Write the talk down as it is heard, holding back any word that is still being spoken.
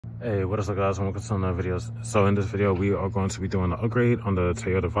Hey, what is up guys, and welcome to another video. So in this video we are going to be doing an upgrade on the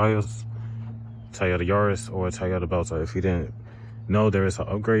Toyota Vios, Toyota Yaris, or Toyota Belta. If you didn't know, there is an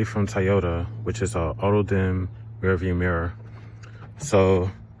upgrade from Toyota, which is an auto dim rear view mirror. So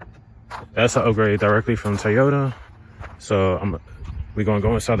that's an upgrade directly from Toyota. So we're gonna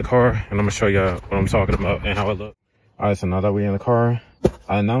go inside the car and I'm gonna show you what I'm talking about and how it looks. All right, so now that we're in the car,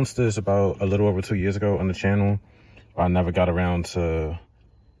 I announced this about a little over 2 years ago on the channel. I never got around to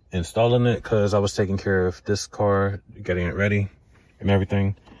installing it because I was taking care of this car, getting it ready and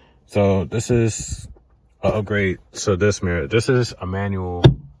everything. So this is an upgrade to this mirror. This is a manual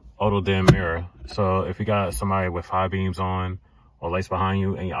auto dim mirror. So if you got somebody with high beams on or lights behind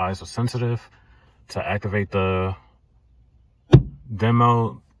you and your eyes are sensitive, to activate the dim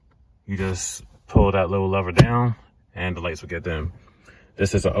mode, you just pull that little lever down and the lights will get dim.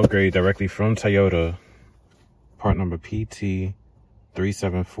 This is an upgrade directly from Toyota, part number PT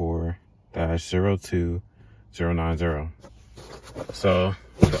 374-02090. So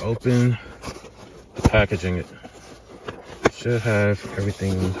to open the packaging, it should have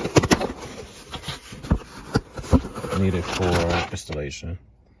everything needed for installation.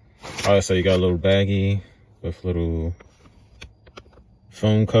 All right, so you got a little baggie with little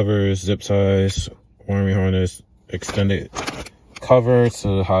foam covers, zip ties, wiring harness, extended cover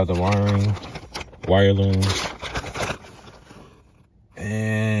to hide the wiring, wire loom,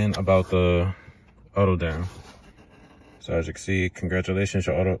 and about the auto dim. So as you can see, congratulations,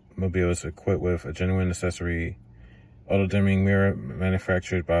 your automobile is equipped with a genuine accessory auto dimming mirror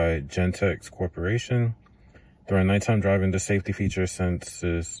manufactured by Gentex Corporation. During nighttime driving, the safety feature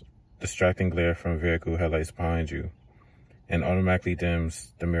senses distracting glare from vehicle headlights behind you and automatically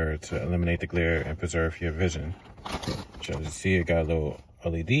dims the mirror to eliminate the glare and preserve your vision. So as you see, it got a little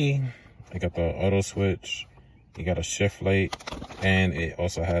LED, it got the auto switch, you got a shift light, and it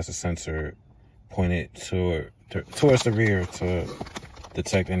also has a sensor pointed towards the rear to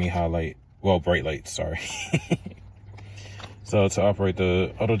detect any bright lights, sorry. So to operate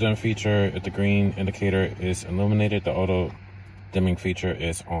the auto dim feature, if the green indicator is illuminated, the auto dimming feature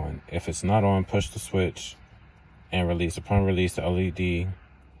is on. If it's not on, push the switch and release. Upon release, the LED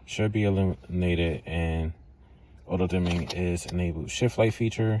should be illuminated and auto dimming is enabled. Shift light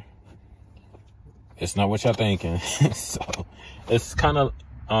feature, it's not what y'all thinking. So it's kind of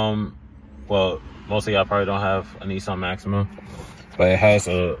well, most of y'all probably don't have a Nissan Maxima, but it has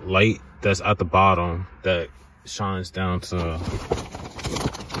a light that's at the bottom that shines down to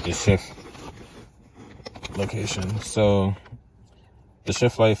the shift location. So the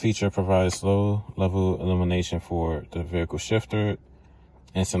shift light feature provides low level illumination for the vehicle shifter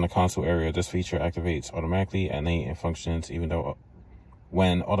and center console area. This feature activates automatically at night and functions even though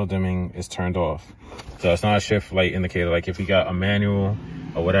when auto dimming is turned off. So it's not a shift light indicator. Like if you got a manual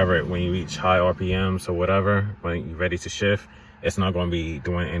or whatever, when you reach high RPMs or whatever, when you're ready to shift, it's not going to be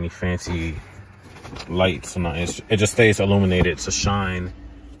doing any fancy lights. It just stays illuminated to shine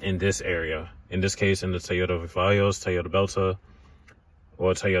in this area. In this case, in the Toyota Vios, Toyota Belta,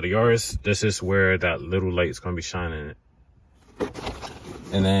 or Toyota Yaris, this is where that little light is going to be shining.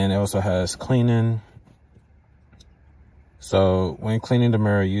 And then it also has cleaning. So when cleaning the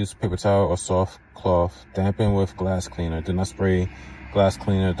mirror, use paper towel or soft cloth, dampen with glass cleaner. Do not spray glass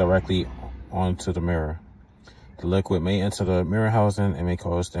cleaner directly onto the mirror. The liquid may enter the mirror housing and may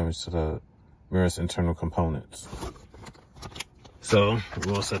cause damage to the mirror's internal components. So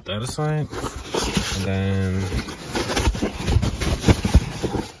we'll set that aside. And then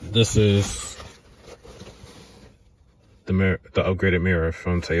this is the upgraded mirror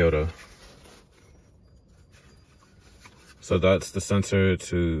from Toyota. So that's the sensor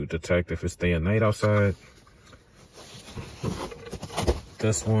to detect if it's day and night outside.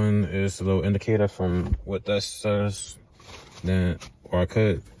 This one is a little indicator from what that says. Then, or I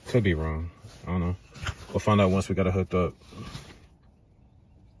could be wrong. I don't know. We'll find out once we got it hooked up.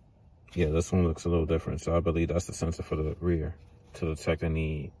 Yeah, this one looks a little different. So I believe that's the sensor for the rear to detect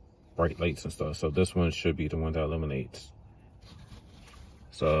any bright lights and stuff. So this one should be the one that illuminates.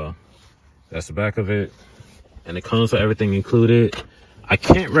 So that's the back of it. And it comes with everything included. I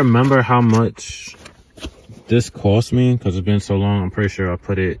can't remember how much this cost me because it's been so long. I'm pretty sure I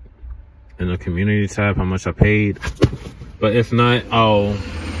put it in the community tab, how much I paid. But if not, I'll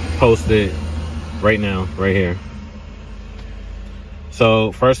post it right now, right here.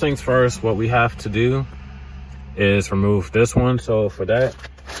 So first things first, what we have to do is remove this one. So for that,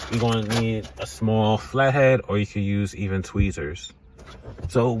 you're going to need a small flathead, or you can use even tweezers.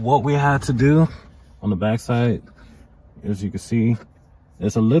 So what we had to do on the back side, as you can see,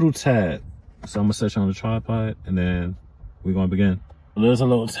 there's a little tab. So I'm gonna set you on the tripod and then we're gonna begin. There's a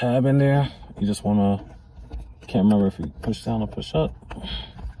little tab in there. You just wanna, can't remember if you push down or push up.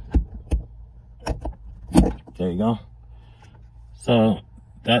 There you go. So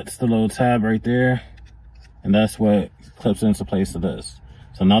that's the little tab right there. And that's what clips into place to this.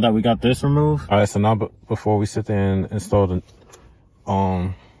 So now that we got this removed. All right, so now before we sit there and install the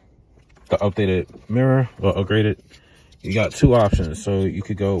updated mirror or upgraded, you got two options. So you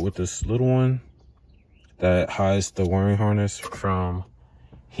could go with this little one that hides the wiring harness from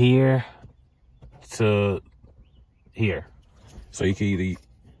here to here. So you can either,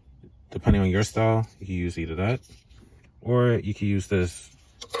 depending on your style, you can use either that, or you can use this.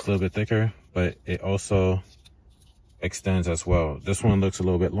 It's a little bit thicker, but it also extends as well. This one looks a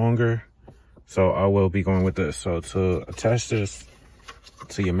little bit longer, so I will be going with this. So to attach this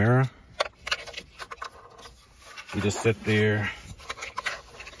to your mirror, you just sit there.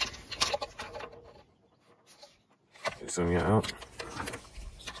 Zoom you out.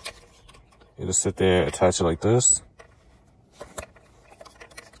 You just sit there, attach it like this,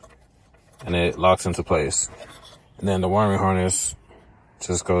 and it locks into place. And then the wiring harness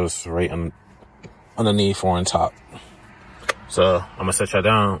just goes right underneath or on top. So I'm gonna set y'all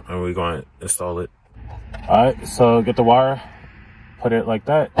down and we're gonna install it. All right, so get the wire, put it like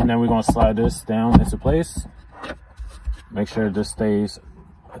that, and then we're gonna slide this down into place. Make sure this stays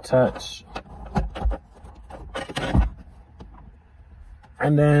attached.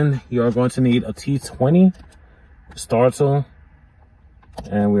 And then you are going to need a T20 star tool,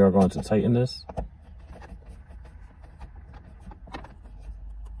 and we are going to tighten this.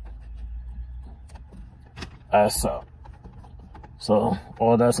 As so. So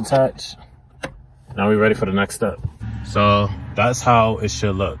all that's attached. Now we're ready for the next step. So that's how it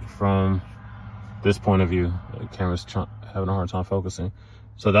should look from this point of view. The camera's having a hard time focusing.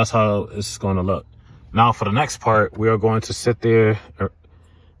 So that's how it's going to look. Now for the next part, we are going to sit there.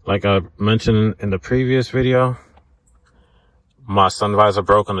 Like I mentioned in the previous video, my sun visor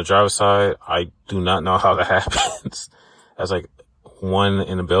broke on the driver's side. I do not know how that happens. That's like 1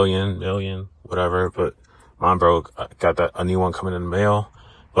 in a billion, whatever. But mine broke. I got a new one coming in the mail.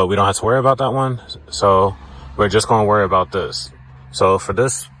 But we don't have to worry about that one. So we're just going to worry about this. So for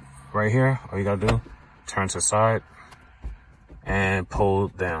this right here, all you got to do, turn to the side and pull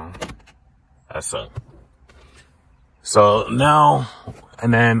down. That's it. So now,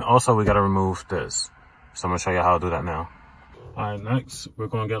 and then also we got to remove this. So I'm going to show you how to do that now. All right, next we're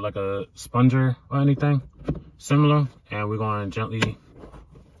going to get like a sponger or anything similar, and we're going to gently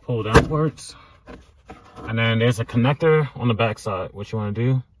pull downwards. And then there's a connector on the back side. What you want to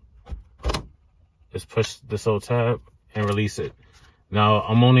do is push this little tab and release it. Now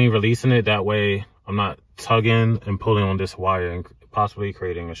I'm only releasing it that way I'm not tugging and pulling on this wire and possibly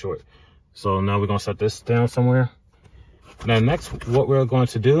creating a short. So now we're going to set this down somewhere. Now next, what we're going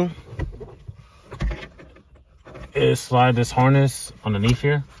to do is slide this harness underneath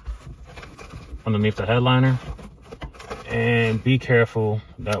here, underneath the headliner, and be careful,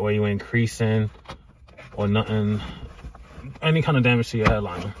 that way you ain't creasing or nothing, any kind of damage to your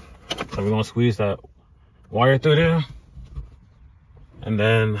headliner. So we're going to squeeze that wire through there, and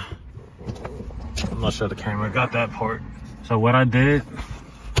then I'm not sure the camera got that part. So what I did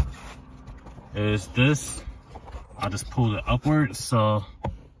is this, I just pulled it upwards, so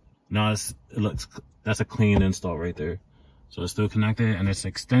now it looks, that's a clean install right there. So it's still connected and it's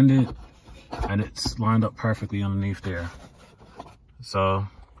extended and it's lined up perfectly underneath there. So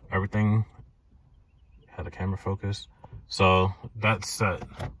everything had a camera focus. So that's set.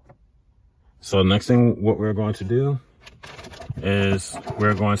 So next thing, what we're going to do is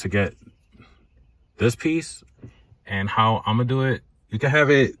we're going to get this piece, and how I'm gonna do it, you can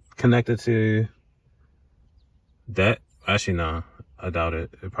have it connected to that. Actually, no, I doubt it.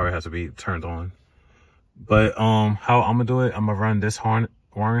 It probably has to be turned on. But how I'm gonna do it, I'm gonna run this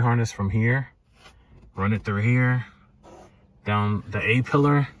wiring harness from here, run it through here, down the A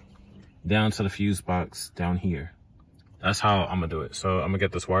pillar, down to the fuse box down here. That's how I'm gonna do it. So I'm gonna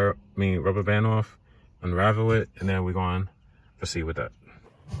get this rubber band off, unravel it, and then we're going to proceed with that.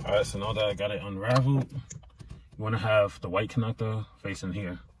 All right, so now that I got it unraveled, you want to have the white connector facing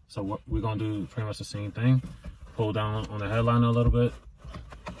here. So what we're going to do pretty much the same thing. Pull down on the headliner a little bit.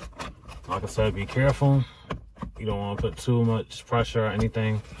 Like I said, be careful. You don't want to put too much pressure or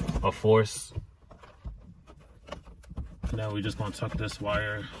anything or force. Now we're just going to tuck this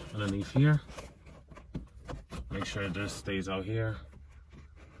wire underneath here. Make sure this stays out here.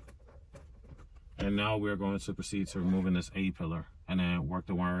 And now we're going to proceed to removing this A pillar and then work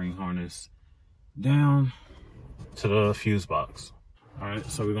the wiring harness down to the fuse box. All right,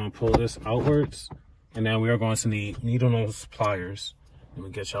 so we're going to pull this outwards, and then we are going to need needle nose pliers. Let me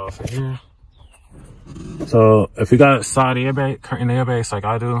get y'all off of here. So if you got side airbag, curtain airbags like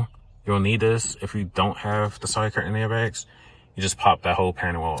I do, you'll need this. If you don't have the side curtain airbags, you just pop that whole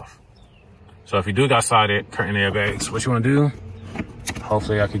panel off. So if you do got side curtain airbags, what you want to do,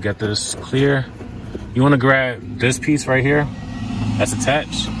 hopefully I could get this clear. You want to grab this piece right here that's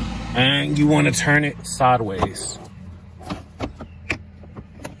attached, and you want to turn it sideways.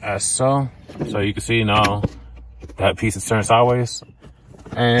 As so. So you can see now that piece is turned sideways,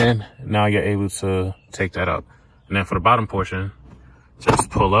 and now you're able to take that up. And then for the bottom portion, just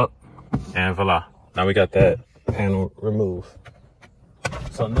pull up, and voila. Now we got that panel removed.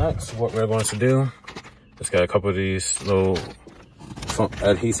 So next, what we're going to do is get a couple of these little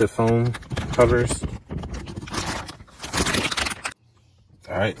adhesive foam covers.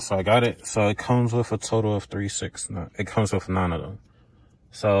 All right, so I got it. So it comes with a total of 3, 6, 9. It comes with 9 of them.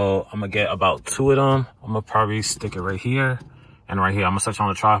 So I'm gonna get about 2 of them. I'm gonna probably stick it right here and right here. I'm gonna set you on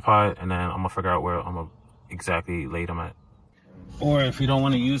the tripod, and then I'm gonna figure out where I'm gonna exactly lay them at. Or if you don't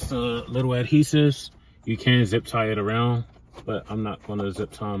want to use the little adhesives, you can zip tie it around, but I'm not gonna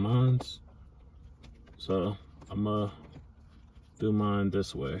zip tie mine. So I'm gonna do mine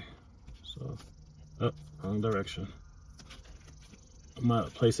this way. So, oh, wrong direction. I'm gonna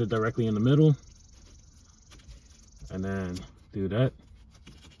place it directly in the middle, and then do that.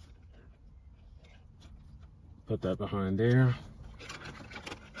 Put that behind there,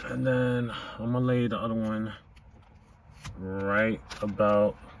 and then I'm gonna lay the other one right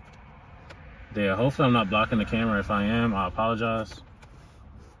about there. Hopefully I'm not blocking the camera. If I am, I apologize.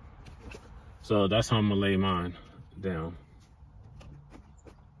 So that's how I'm gonna lay mine down.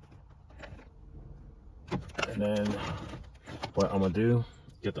 And then what I'm gonna do,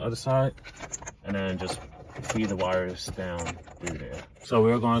 get the other side, and then just feed the wires down through there. So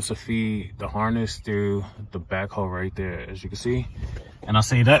we're going to feed the harness through the back hole right there, as you can see. And I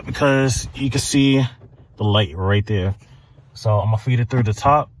say that because you can see the light right there. So I'm gonna feed it through the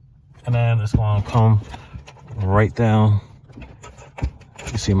top, and then it's gonna come right down.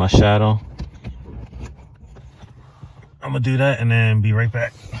 You see my shadow. I'm gonna do that and then be right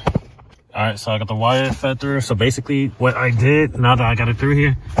back. All right, so I got the wire fed through. So basically what I did, now that I got it through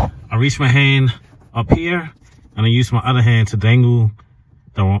here, I reached my hand up here, and I used my other hand to dangle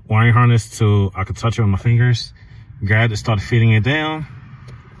the wiring harness till I could touch it with my fingers. Grabbed it, started feeding it down,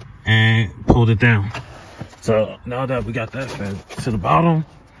 and pulled it down. So now that we got that fed to the bottom,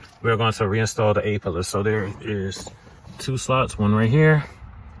 we're going to reinstall the A-pillar. So there is 2 slots, one right here,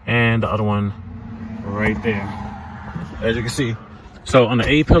 and the other one right there, as you can see. So on the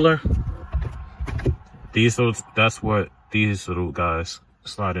A-pillar, that's what these little guys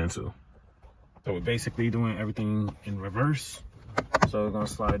slide into. So we're basically doing everything in reverse. So we're gonna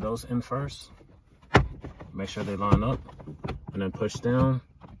slide those in first, make sure they line up, and then push down.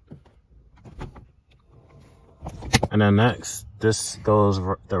 And then next, this goes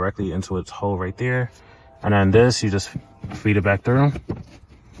directly into its hole right there. And then this, you just feed it back through.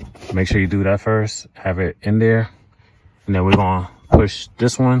 Make sure you do that first, have it in there. And then we're gonna push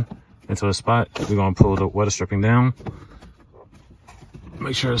this one into a spot. We're gonna pull the weather stripping down.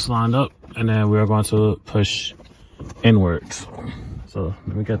 Make sure it's lined up, and then we're going to push inwards. So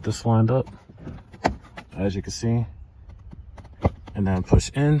let me get this lined up, as you can see, and then push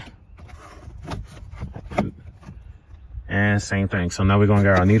in, and same thing. So now we're gonna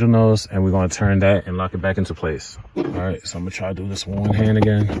get our needle nose, and we're gonna turn that and lock it back into place. All right, so I'm gonna try to do this with one hand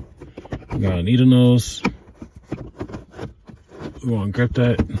again. We got a needle nose. We're gonna grip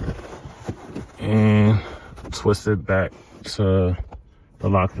that and twist it back to the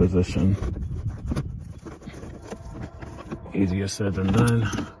lock position. Easier said than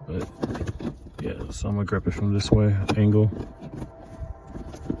done, but yeah, so I'm gonna grip it from this way, angle,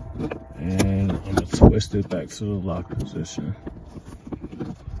 and I'm gonna twist it back to the lock position.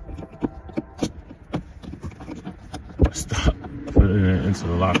 Stop, put it into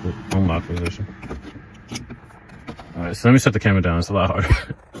the unlock position. All right, so let me set the camera down. It's a lot harder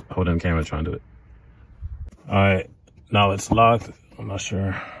holding the camera trying to do it. All right, now it's locked. I'm not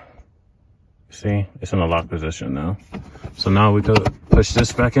sure. See, it's in a lock position now. So now we could push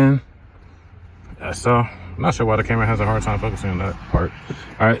this back in. Yeah, so I'm not sure why the camera has a hard time focusing on that part.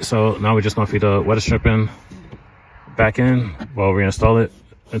 All right, so now we're just gonna feed the weather stripping back in while we install it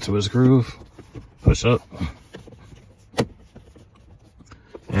into its groove. Push up.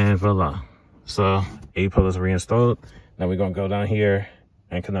 And voila. So A-pillar is reinstalled. Now we're gonna go down here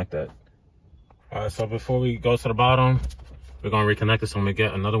and connect that. All right, so before we go to the bottom, we're gonna reconnect it. So I'm gonna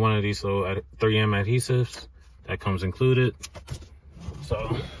get another one of these little 3M adhesives that comes included.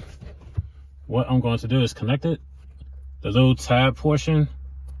 So what I'm going to do is connect it, the little tab portion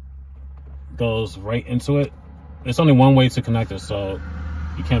goes right into it. It's only one way to connect it, so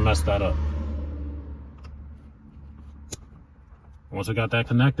you can't mess that up. Once we got that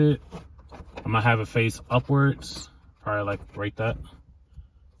connected, I'm gonna have it face upwards, probably like right that.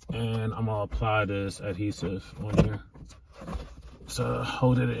 And I'm gonna apply this adhesive on here to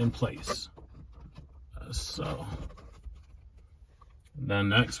hold it in place. So then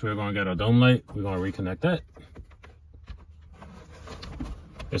next we're gonna get our dome light. We're gonna reconnect that.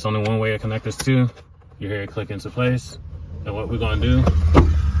 There's only one way to connect this to. You hear it click into place. And what we're gonna do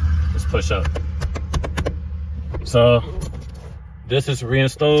is push up. So this is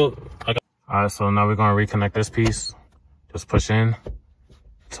reinstalled. All right, so now we're gonna reconnect this piece. Just push in,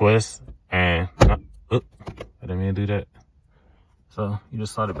 twist, and I didn't mean to do that. So you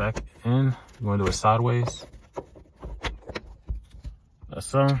just slide it back in. You're gonna do it sideways. That's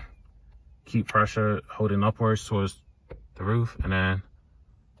so. Keep pressure holding upwards towards the roof, and then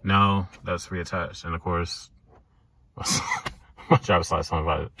now that's reattached. And of course, my driver's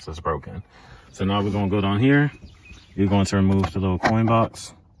license is broken. So now we're gonna go down here. You're going to remove the little coin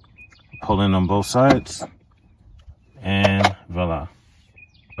box, pull in on both sides, and voila.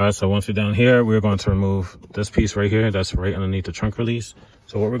 All right, so once we're down here, we're going to remove this piece right here. That's right underneath the trunk release.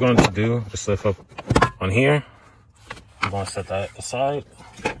 So what we're going to do is lift up on here. We're going to set that aside.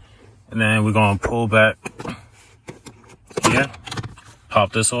 And then we're going to pull back here,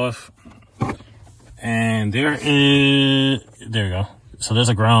 pop this off. And there you go. So there's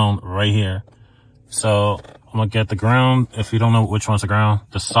a ground right here. So I'm gonna get the ground. If you don't know which one's the ground,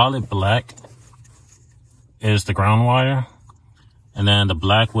 the solid black is the ground wire. And then the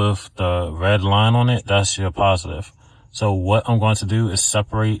black with the red line on it, that's your positive. So what I'm going to do is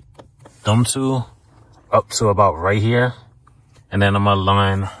separate them two up to about right here. And then I'm gonna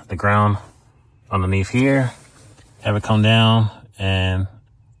line the ground underneath here, have it come down and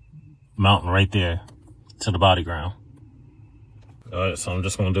mount right there to the body ground. All right, so I'm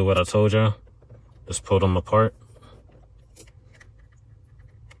just gonna do what I told you. Just pull them apart.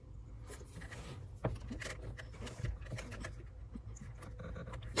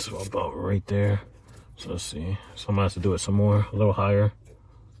 So about right there. So let's see. So I'm gonna have to do it some more, a little higher.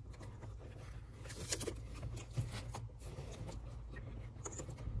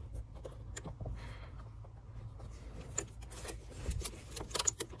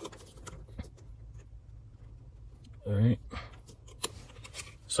 All right.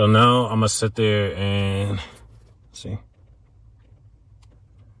 So now I'm gonna sit there and see.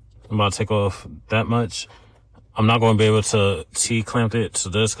 I'm about to take off that much. I'm not gonna be able to T-clamp it to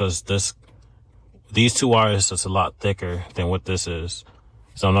this because these two wires is a lot thicker than what this is.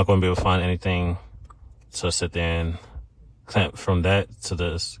 So I'm not gonna be able to find anything to sit there and clamp from that to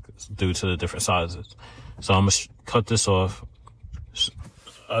this due to the different sizes. So I'm gonna cut this off.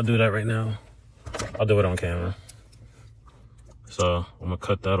 I'll do that right now. I'll do it on camera. So I'm gonna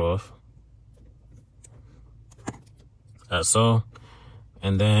cut that off. That's so.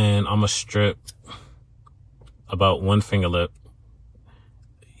 And then I'm gonna strip about 1 finger lip.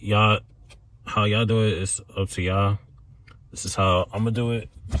 Y'all, how y'all do it is up to y'all. This is how I'm gonna do it.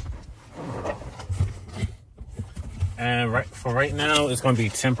 And for right now, it's gonna be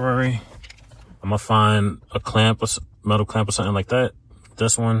temporary. I'm gonna find a clamp, a metal clamp or something like that.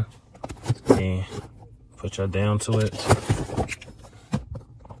 This one, and put y'all down to it.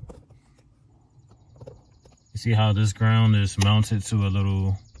 You see how this ground is mounted to a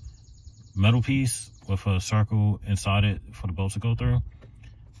little metal piece with a circle inside it for the bolt to go through.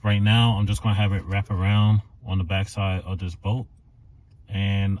 Right now, I'm just gonna have it wrap around on the backside of this bolt,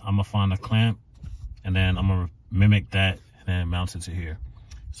 and I'm gonna find a clamp, and then I'm gonna mimic that and then mount it to here.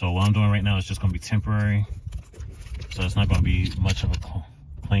 So what I'm doing right now is just gonna be temporary. So it's not gonna be much of a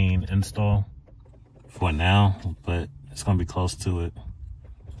clean install for now, but it's gonna be close to it.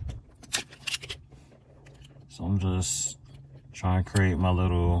 So I'm just trying to create my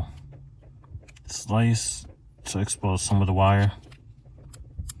little slice to expose some of the wire.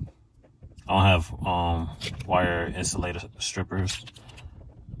 I don't have wire insulator strippers.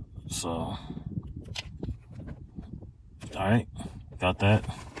 So, all right, got that.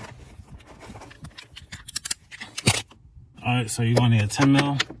 All right, so you're gonna need a 10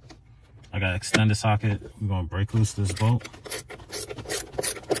 mil. I got an extended socket. We're gonna break loose this bolt.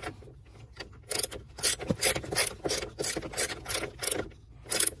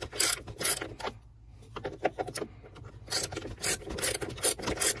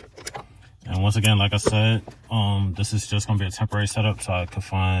 And once again, like I said, this is just gonna be a temporary setup so I could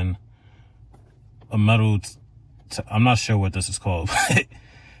find a metal, I'm not sure what this is called, but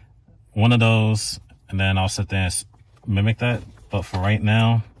one of those, and then I'll sit there and mimic that, but for right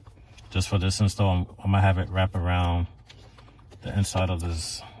now, just for this install, I'm gonna have it wrap around the inside of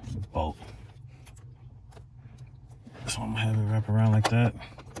this bolt. So I'm gonna have it wrap around like that.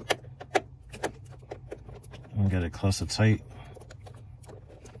 I'm gonna get it close to tight.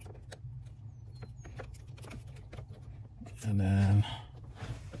 And then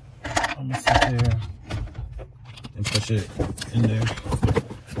I'm gonna sit there and push it in there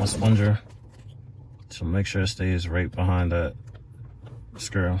with my sponger to make sure it stays right behind that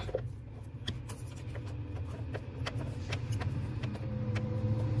screw.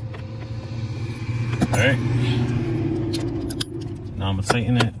 All right, now I'm gonna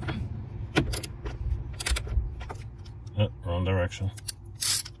tighten it. Oh, wrong direction.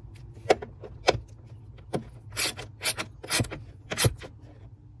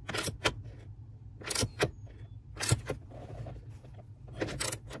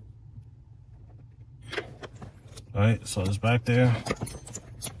 All right, so it's back there.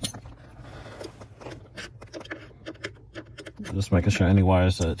 Just making sure any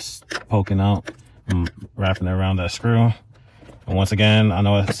wires that's poking out, I'm wrapping it around that screw. And once again, I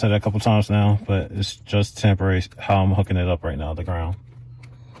know I said it a couple times now, but it's just temporary how I'm hooking it up right now, the ground.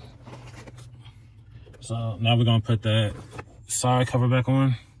 So now we're gonna put that side cover back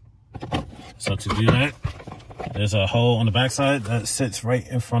on. So to do that, there's a hole on the back side that sits right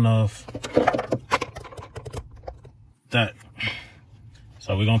in front of that.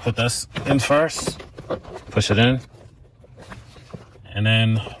 So we're gonna put this in first, push it in. And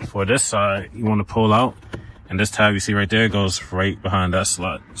then for this side, you wanna pull out, and this tab you see right there goes right behind that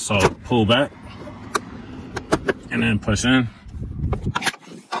slot. So pull back, and then push in.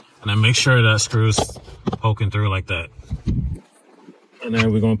 And then make sure that screw's poking through like that. And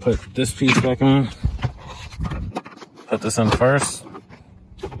then we're gonna put this piece back on. Put this in first.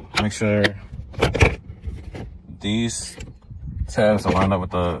 Make sure these tabs are lined up with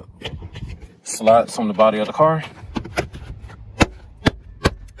the slots on the body of the car.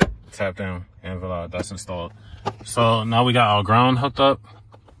 Tap down and voila, that's installed. So now we got our ground hooked up.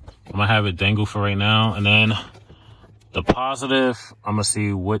 I'm gonna have it dangle for right now, and then the positive, I'm gonna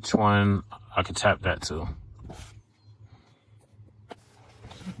see which one I can tap that to. All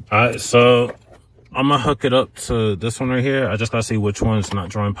right, so I'm gonna hook it up to this one right here. I just gotta see which one's not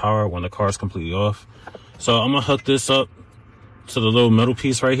drawing power when the car is completely off. So I'm gonna hook this up to the little middle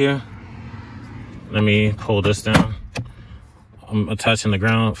piece right here. Let me pull this down. I'm attaching the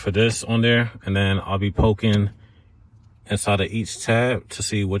ground for this on there, and then I'll be poking inside of each tab to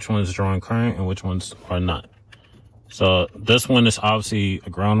see which one's drawing current and which ones are not. So this one is obviously a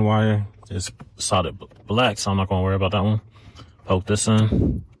ground wire. It's solid black, so I'm not gonna worry about that one. Poke this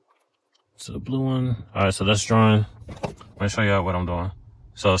in to the blue one. All right, so that's drawing. Let me show you what I'm doing.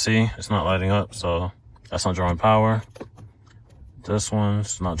 So see, it's not lighting up, so that's not drawing power. This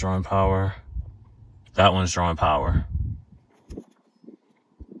one's not drawing power. That one's drawing power.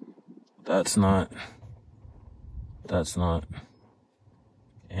 That's not,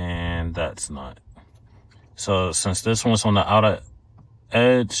 and that's not. So since this one's on the outer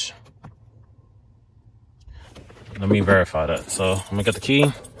edge, let me verify that. So I'm gonna get the key.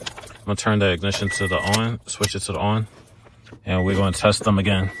 I'm gonna turn the ignition to the on, switch it to the on, and we're gonna test them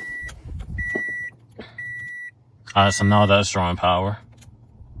again. All right, so now that's drawing power.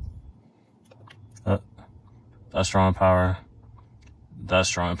 That's drawing power. That's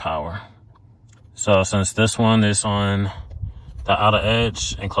drawing power. So since this one is on the outer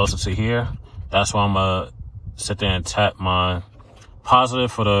edge and closer to here, that's why I'm gonna sit there and tap my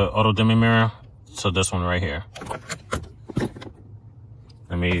positive for the auto dimming mirror to this one right here.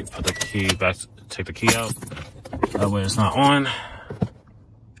 Let me put the key back, take the key out. That way it's not on.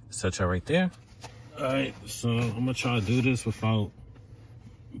 Set that right there. All right, so I'm gonna try to do this without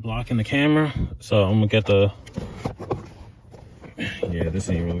blocking the camera. So I'm gonna get the, yeah, this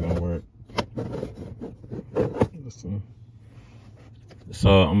ain't really gonna work.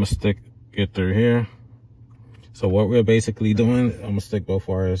 So I'm gonna stick it through here. So what we're basically doing, I'm gonna stick both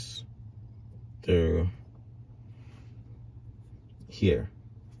wires through here.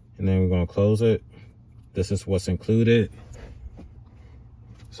 And then we're gonna close it. This is what's included.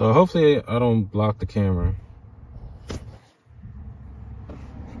 So hopefully I don't block the camera.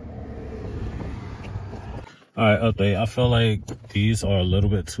 All right, update. I feel like these are a little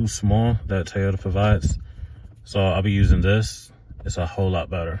bit too small that Toyota provides. So I'll be using this. It's a whole lot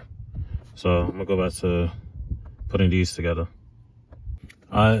better. So I'm gonna go back to putting these together.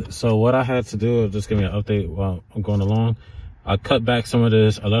 All right, so what I had to do, just give me an update while I'm going along. I cut back some of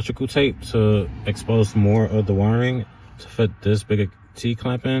this electrical tape to expose more of the wiring to fit this bigger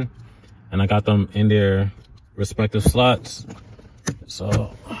T-clamp in. And I got them in there respective slots.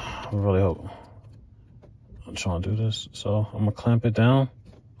 So I really hope I'm trying to do this. So I'm gonna clamp it down.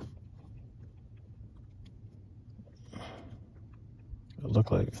 It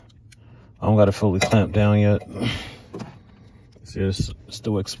look like I don't got it fully clamped down yet. See, it's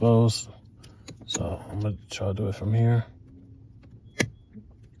still exposed. So I'm gonna try to do it from here.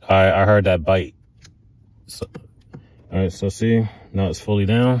 All right, I heard that bite. So, all right, so see, now it's fully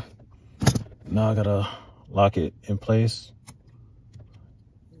down. Now I gotta lock it in place.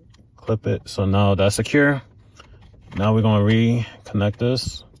 Clip it, so now that's secure. Now we're gonna reconnect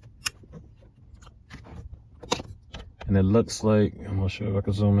this. And it looks like, I'm not sure if I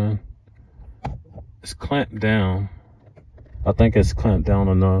can zoom in. It's clamped down. I think it's clamped down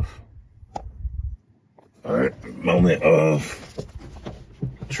enough. All right, moment of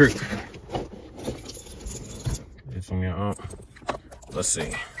truth. It's on your up. Let's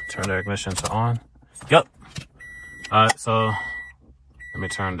see, turn the ignition to on. Yep. All right, so let me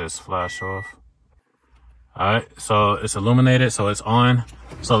turn this flash off. All right, so it's illuminated, so it's on.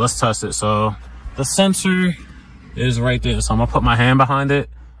 So let's test it. So the sensor is right there. So I'm gonna put my hand behind it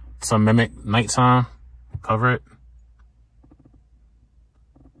to mimic nighttime, cover it.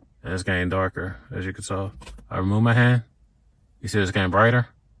 And it's getting darker, as you can tell. I remove my hand. You see it's getting brighter.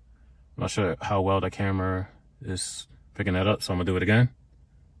 I'm not sure how well the camera is picking that up, so I'm gonna do it again.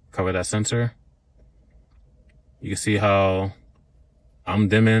 Cover that sensor. You can see how I'm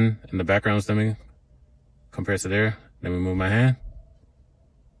dimming and the background's dimming compared to there. Let me move my hand.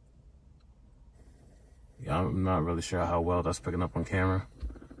 Yeah, I'm not really sure how well that's picking up on camera.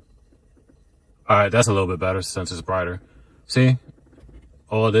 All right, that's a little bit better since it's brighter. See,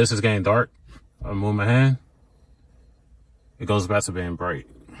 all of this is getting dark. I move my hand. It goes back to being bright.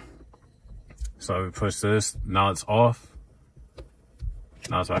 So we push this, now it's off.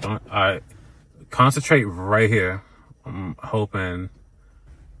 Now it's back on. All right, concentrate right here. I'm hoping,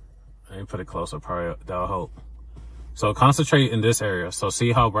 let me put it closer, probably that'll help. So concentrate in this area. So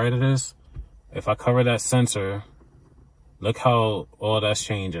see how bright it is? If I cover that sensor, look how all that's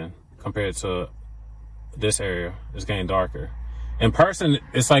changing compared to this area. It's getting darker. In person,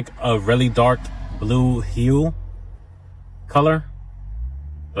 it's like a really dark blue hue color,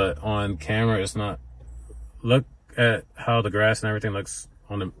 but on camera, it's not. Look at how the grass and everything looks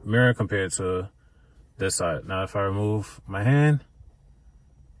on the mirror compared to this side. Now, if I remove my hand,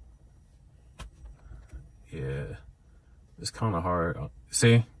 yeah, it's kind of hard.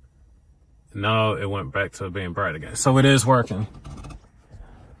 See? Now it went back to being bright again. So it is working.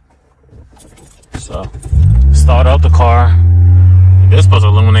 So start out the car. It's supposed to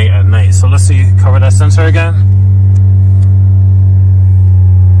illuminate at night. So let's see, cover that sensor again.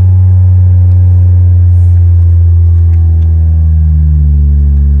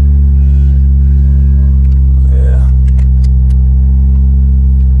 Yeah.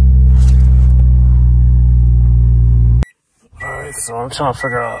 All right, so I'm trying to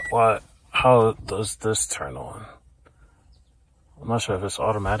figure out how does this turn on? I'm not sure if it's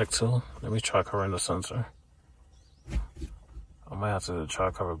automatic too. Let me try covering the sensor. I might have to try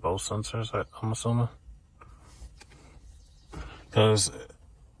to cover both sensors, I'm assuming. Because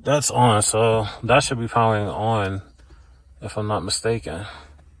that's on, so that should be powering on, if I'm not mistaken.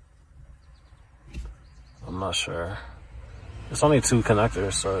 I'm not sure. It's only 2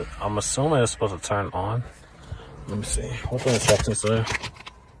 connectors, so I'm assuming it's supposed to turn on. Let me see. What's the instructions say?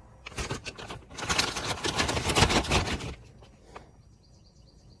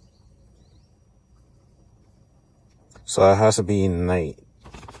 So it has to be night.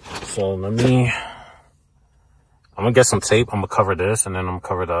 So I'm gonna get some tape. I'm gonna cover this and then I'm gonna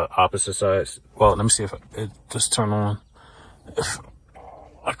cover the opposite sides. Well, let me see if it just turn on. If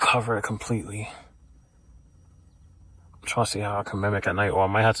I cover it completely. I'm trying to see how I can mimic at night, or I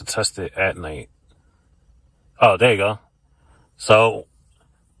might have to test it at night. Oh, there you go. So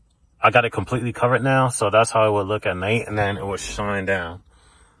I got it completely covered now. So that's how it would look at night, and then it would shine down.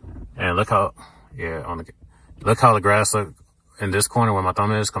 And look how, yeah, look how the grass look in this corner where my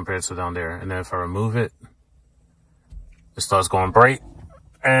thumb is compared to down there. And then if I remove it, it starts going bright.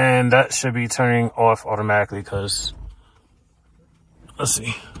 And that should be turning off automatically because, let's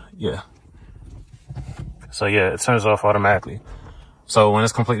see, yeah. So yeah, it turns off automatically. So when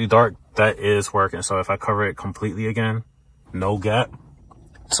it's completely dark, that is working. So if I cover it completely again, no gap,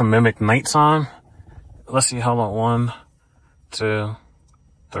 to mimic nighttime, let's see how long, 1, 2,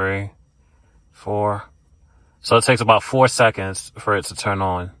 3, 4. So it takes about 4 seconds for it to turn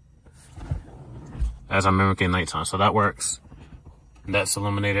on as I'm mimicking nighttime. So that works. That's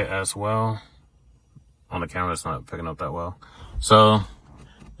illuminated as well. On the camera, it's not picking up that well. So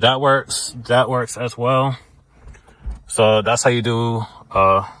that works. That works as well. So that's how you do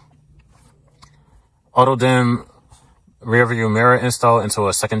auto dim rear view mirror install into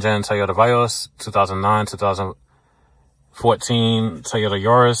a second gen Toyota Vios, 2009, 2014 Toyota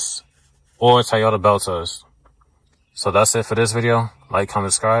Yaris, or Toyota Beltas. So that's it for this video. Like,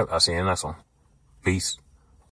 comment, subscribe. I'll see you in the next one. Peace.